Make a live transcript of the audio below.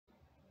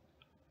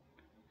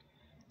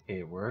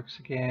It works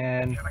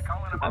again.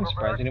 I'm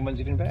surprised anyone's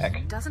even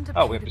back.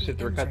 Oh, we have to sit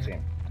through a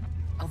cutscene.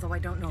 Although I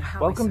don't know how.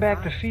 Welcome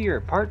back to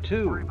F.E.A.R, Part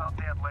 2.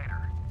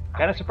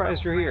 Kinda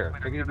surprised you're here.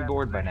 Figured you'd be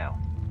bored by now.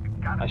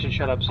 I should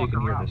shut up so you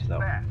can hear this,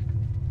 though.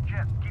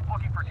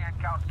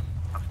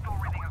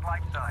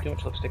 Too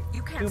much lipstick.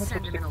 You can't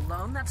send him in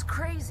alone. That's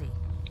crazy.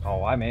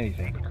 Oh, I'm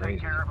anything but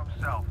crazy.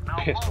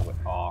 Pistol whip.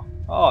 Aw.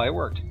 Oh, it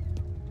worked.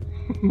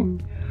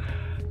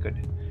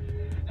 Good.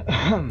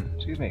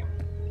 Excuse me.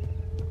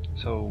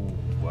 So,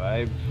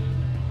 I've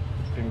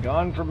been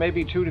gone for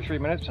maybe 2 to 3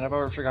 minutes, and I've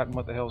already forgotten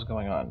what the hell's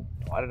going on.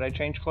 Why did I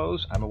change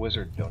clothes? I'm a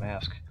wizard, don't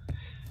ask.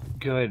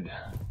 Good.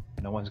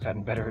 No one's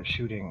gotten better at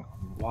shooting.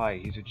 Why?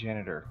 He's a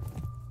janitor.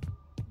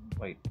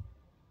 Wait.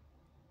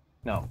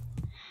 No.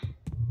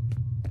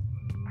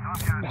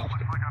 No.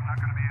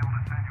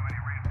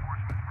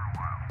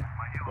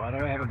 Why do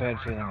I have a bad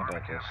feeling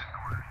about this?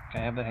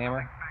 Can I have the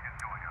hammer?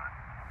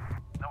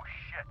 No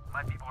shit.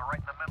 My people are right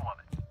in the middle of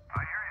it. I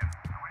hear you.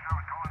 I wish I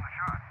was calling the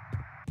shots.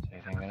 Is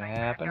anything gonna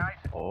happen?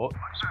 Oh,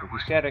 spooky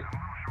static.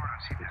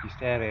 Spooky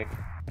static.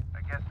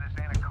 I guess this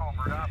ain't a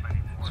covert op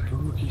anymore.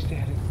 Spooky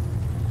static.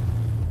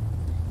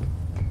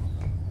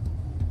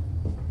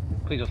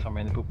 Please don't throw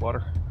me in the poop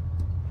water.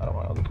 I don't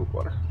want all the poop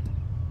water.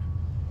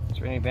 Is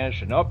there any advantage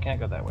to... Nope, can't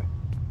go that way.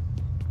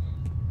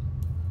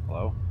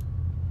 Hello?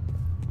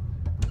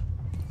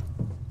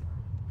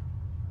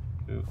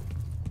 Ooh,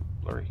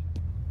 blurry.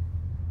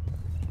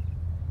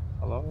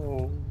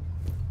 Hello?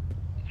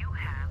 You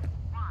have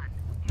one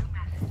new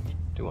message.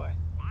 Do I?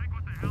 Mike,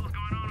 what the hell's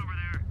going on over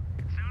there?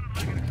 It sounded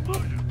like an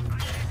explosion. I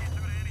can't get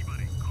through to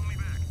anybody. Call me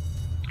back.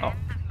 Oh,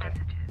 End of okay.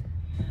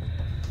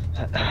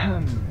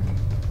 messages.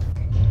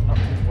 Not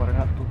poop water,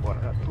 not poop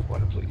water, not poop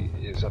water, please.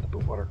 Is that the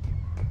poop water?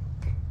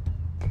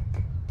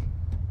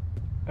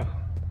 Oh,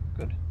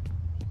 good. Do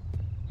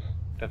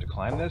I have to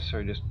climb this,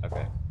 or just...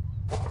 Okay.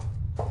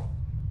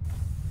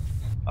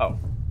 Oh.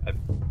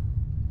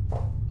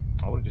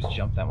 I would've just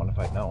jumped that one if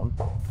I'd known.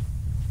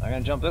 I'm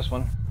gonna jump this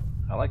one.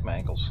 I like my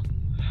ankles.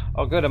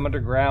 Oh good, I'm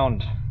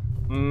underground.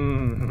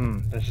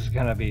 This is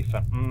gonna be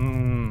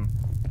fun.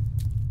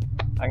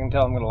 I can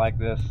tell I'm gonna like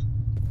this.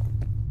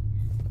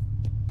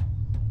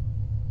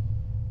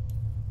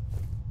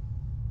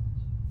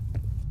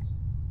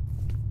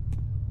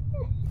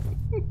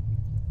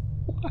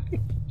 Why?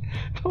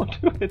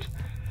 Don't do it.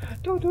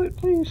 Don't do it,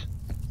 please.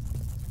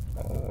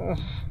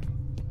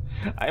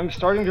 I'm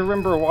starting to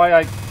remember why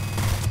I...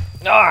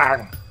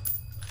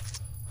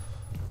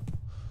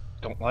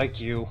 Don't like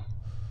you.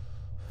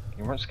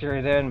 You weren't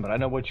scary then, but I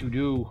know what you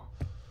do.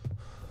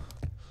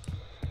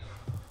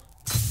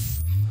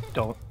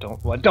 Don't.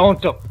 Just gonna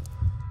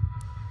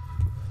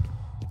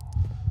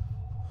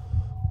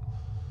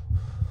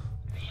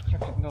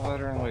get in the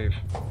ladder and leave.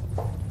 Just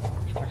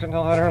gonna get in the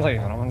ladder and leave.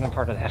 I don't want no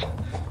part of that.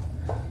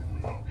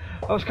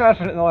 I was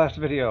confident in the last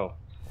video.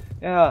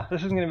 Yeah,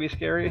 this isn't gonna be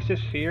scary, it's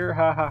just fear.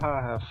 Ha ha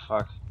ha ha.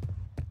 Fuck.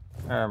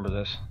 I remember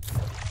this.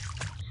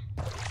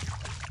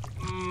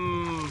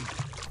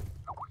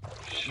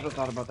 Should have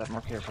thought about that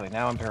more carefully.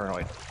 Now I'm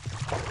paranoid.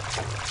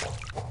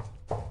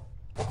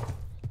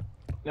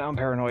 Now I'm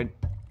paranoid.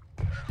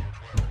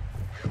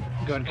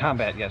 Good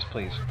combat, yes,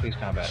 please. Please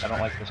combat. I don't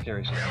like the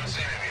scary sequences.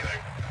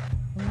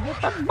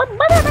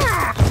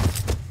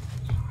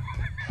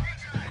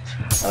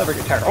 I'll never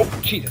get tired. Oh,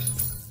 Jesus.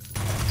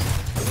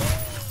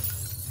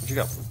 Where'd you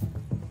go?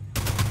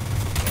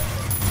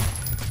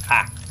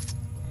 Ah.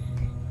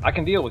 I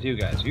can deal with you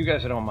guys. You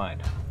guys I don't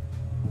mind.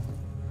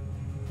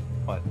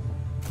 What?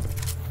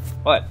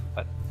 What?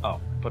 What? Oh,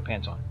 put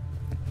pants on.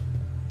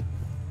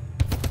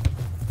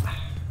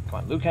 Come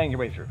on, Luke, hang your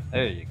way through.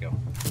 There you go.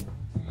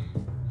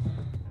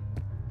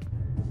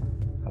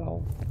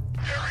 Hello.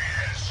 There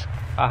he is.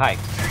 Ah, hi.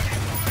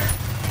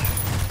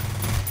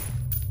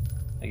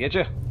 I get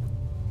you?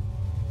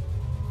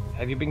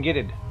 Have you been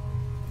gitted?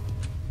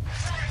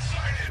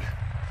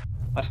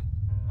 What?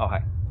 Oh,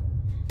 hi.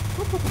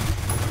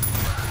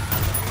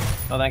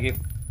 No, thank you.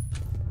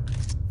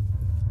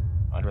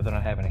 I'd rather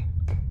not have any.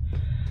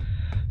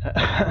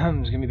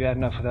 It's gonna be bad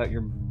enough without your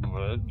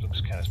blood.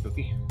 Looks kind of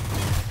spooky.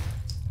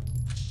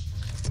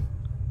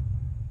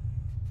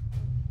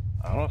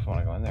 I don't know if I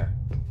want to go in there.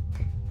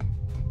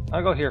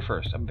 I'll go here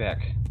first. I'm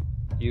back.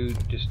 You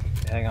just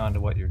hang on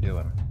to what you're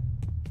doing.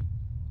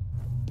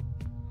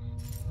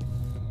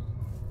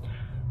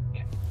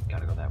 Okay,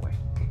 gotta go that way.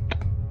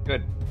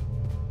 Good.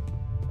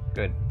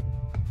 Good.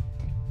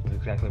 That's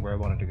exactly where I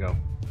wanted to go.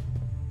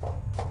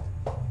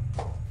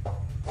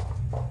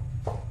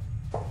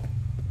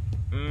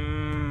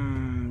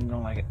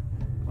 Don't like it.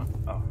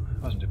 Oh,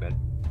 it wasn't too bad.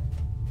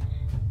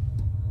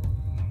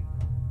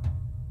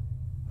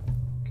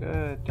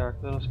 Good,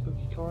 dark little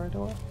spooky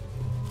corridor.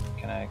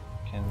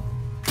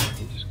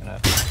 You just gonna...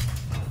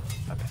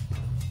 Okay.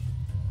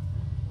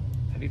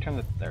 How do you turn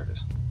the... There it is.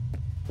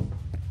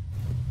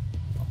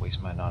 I'll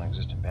waste my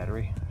non-existent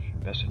battery. I should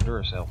invest in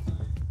Duracell.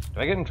 Do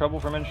I get in trouble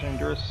for mentioning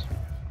Duracell?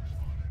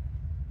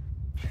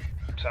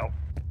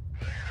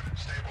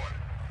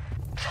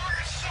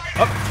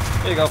 Oh,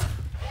 there you go.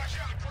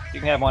 You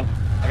can have one.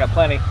 I got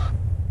plenty.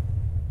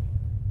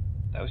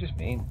 That was just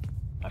mean.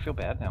 I feel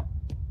bad now.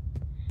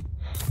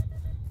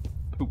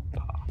 Poop.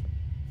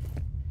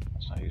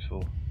 That's not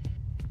useful.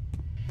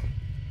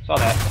 Saw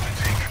that.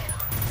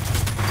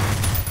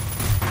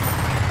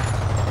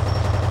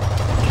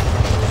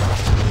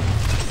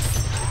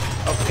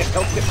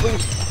 Health kit,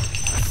 please.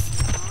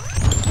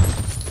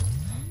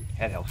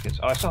 Had health kits.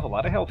 Oh, I still have a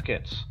lot of health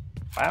kits.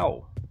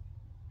 Wow.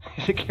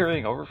 Is it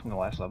carrying over from the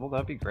last level?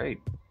 That'd be great.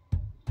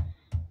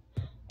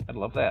 I'd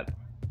love that.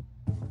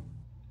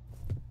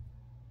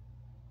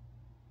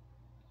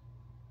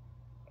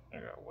 I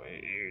got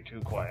way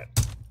too quiet.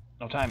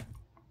 No time.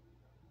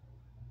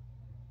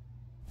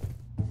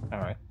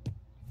 Alright.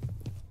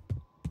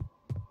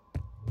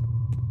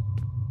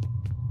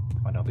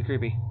 Come on, don't be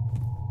creepy.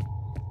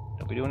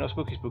 Don't be doing no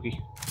spooky. I'm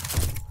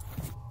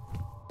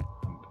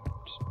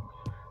just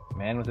a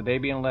man with a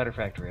baby in a ladder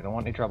factory. I don't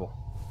want any trouble.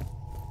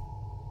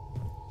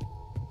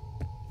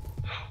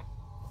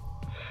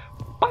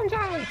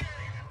 Bonsai!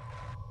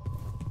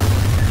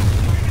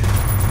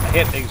 I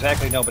hit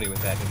exactly nobody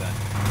with that, did I?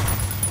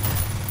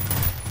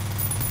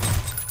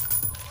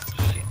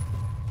 Shit.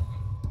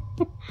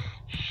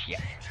 Shit.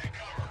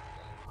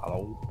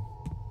 Hello?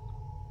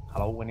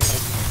 Hello, anybody?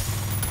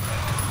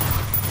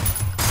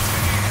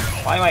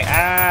 Why am I...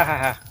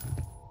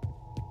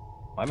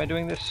 Why am I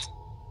doing this?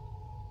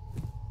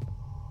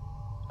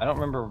 I don't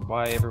remember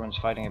why everyone's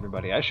fighting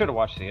everybody. I should have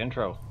watched the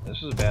intro.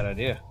 This is a bad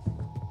idea.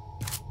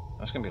 I'm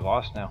just gonna be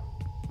lost now.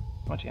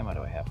 How much ammo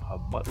do I have? A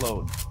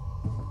buttload.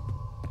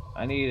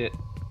 I need it.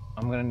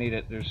 I'm gonna need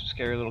it. There's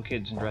scary little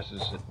kids in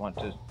dresses that want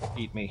to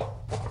eat me.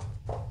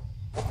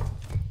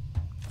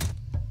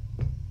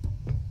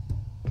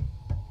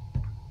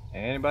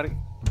 Anybody?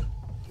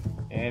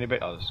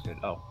 Anybody? Oh, this is good.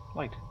 Oh,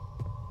 light.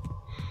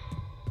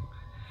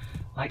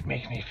 Light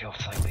makes me feel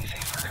slightly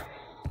safer.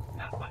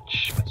 Not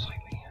much, but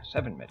slightly.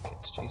 7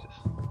 medkits. Jesus.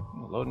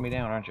 You're loading me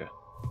down, aren't you?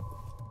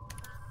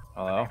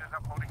 Hello?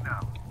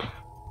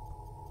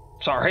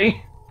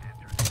 Sorry?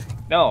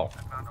 No.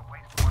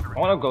 I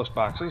want no ghost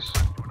boxes.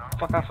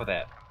 Fuck off with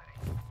that.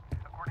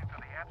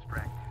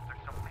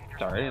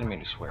 Sorry, I didn't mean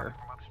to swear.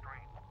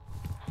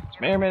 This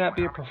may or may not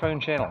be a profane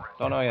channel.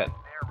 Don't know yet.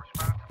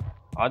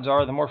 Odds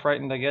are, the more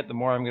frightened I get, the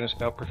more I'm gonna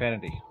spout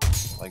profanity.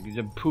 Like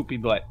a poopy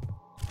butt.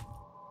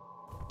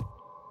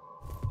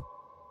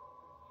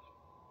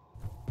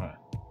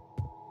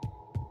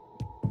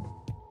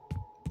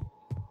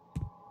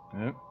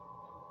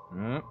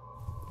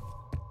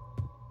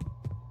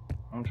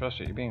 I don't trust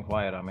it. You're being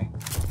quiet on me.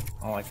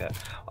 I don't like that.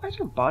 Why is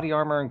there body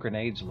armor and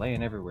grenades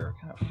laying everywhere?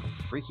 What kind of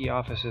freaky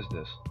office is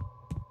this?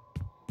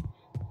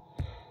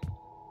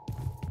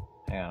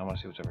 Hang on, I want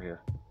to see what's over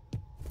here.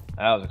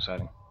 That was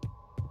exciting.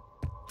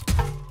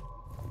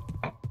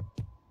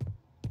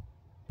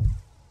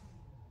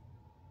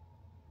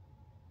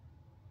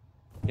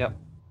 Yep.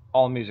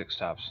 All music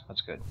stops.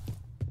 That's good.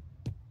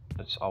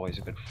 That's always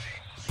a good...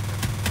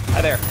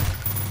 Hi there!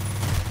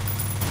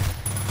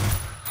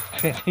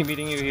 Fancy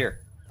meeting you here.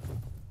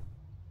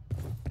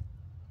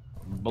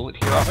 Bullet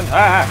here often.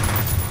 Ah!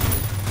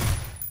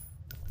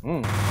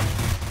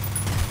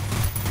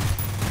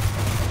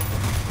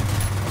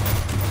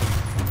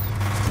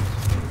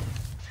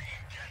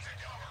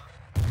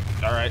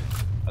 Alright,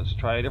 let's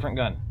try a different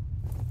gun.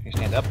 Can you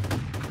stand up?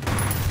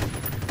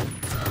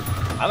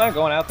 I'm not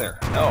going out there.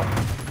 No.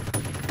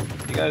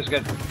 You guys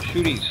got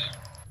shooties.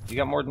 You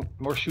got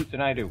more shoot than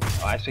I do.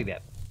 Oh, I see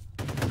that.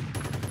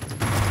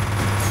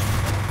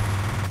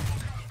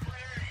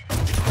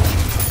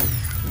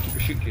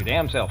 Shoot your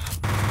damn self.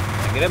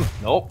 I get him?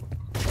 Nope.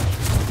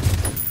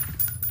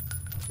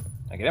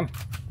 I get him?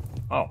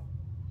 Oh.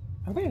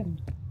 I win.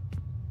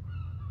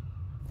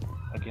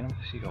 Again with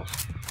the seagulls.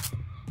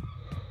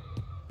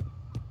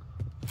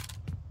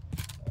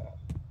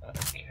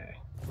 Okay.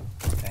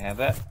 Can I have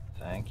that?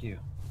 Thank you.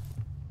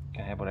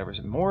 Can I have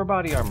whatever's more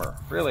body armor?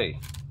 Really?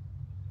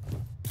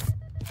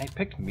 I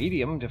picked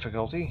medium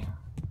difficulty.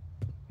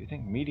 You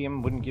think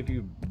medium wouldn't give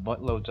you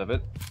buttloads of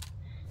it?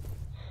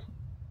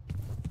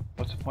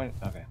 What's the point?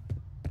 Okay.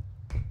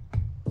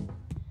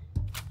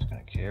 Just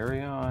gonna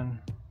carry on.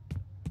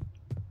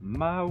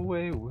 My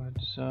wayward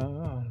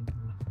son.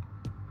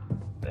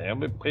 There'll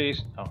be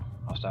peace. Oh,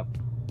 I'll stop.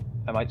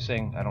 I might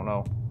sing. I don't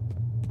know.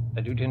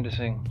 I do tend to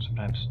sing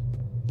sometimes.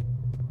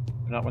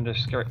 But not when they're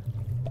scary.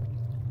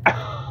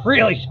 I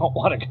really don't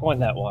want to go in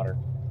that water.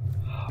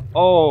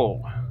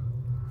 Oh.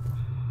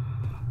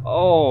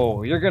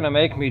 Oh, you're gonna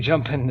make me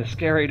jump in the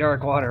scary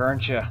dark water,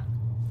 aren't you?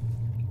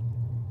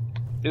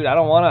 Dude, I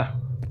don't wanna.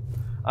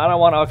 I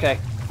don't want to, okay.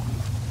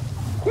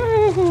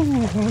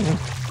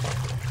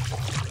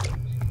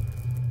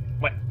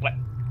 What?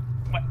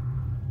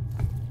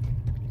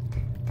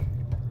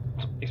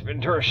 Some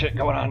Ventura shit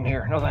going on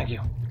here. No, thank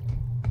you.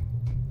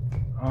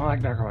 I don't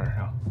like dark water,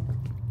 no.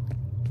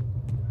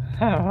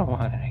 I don't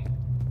want any.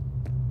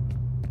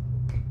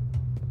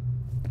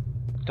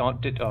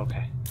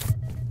 Okay.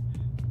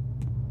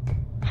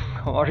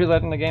 I'm already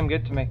letting the game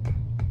get to me.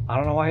 I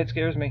don't know why it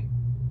scares me.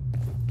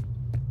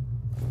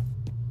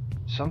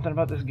 Something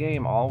about this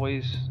game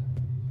always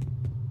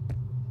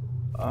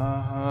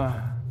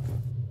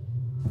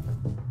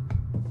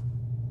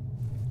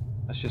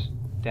Let's just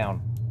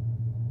down.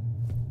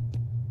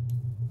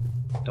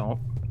 Don't.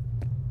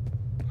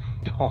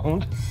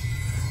 Don't.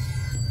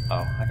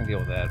 Oh, I can deal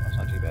with that. That's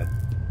not too bad.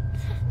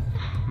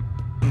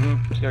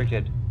 Scary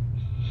kid.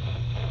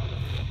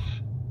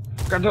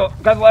 Grab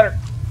the ladder.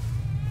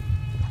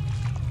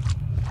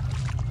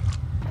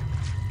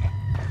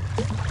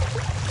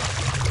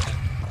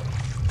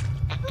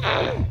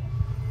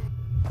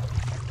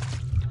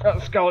 Oh,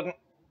 skeleton.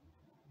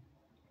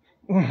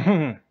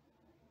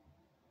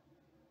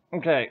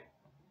 Okay.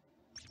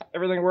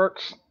 Everything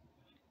works.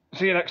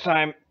 See you next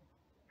time.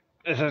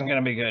 This isn't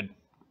gonna be good.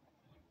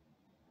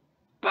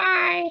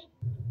 Bye.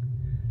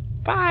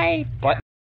 Bye. What?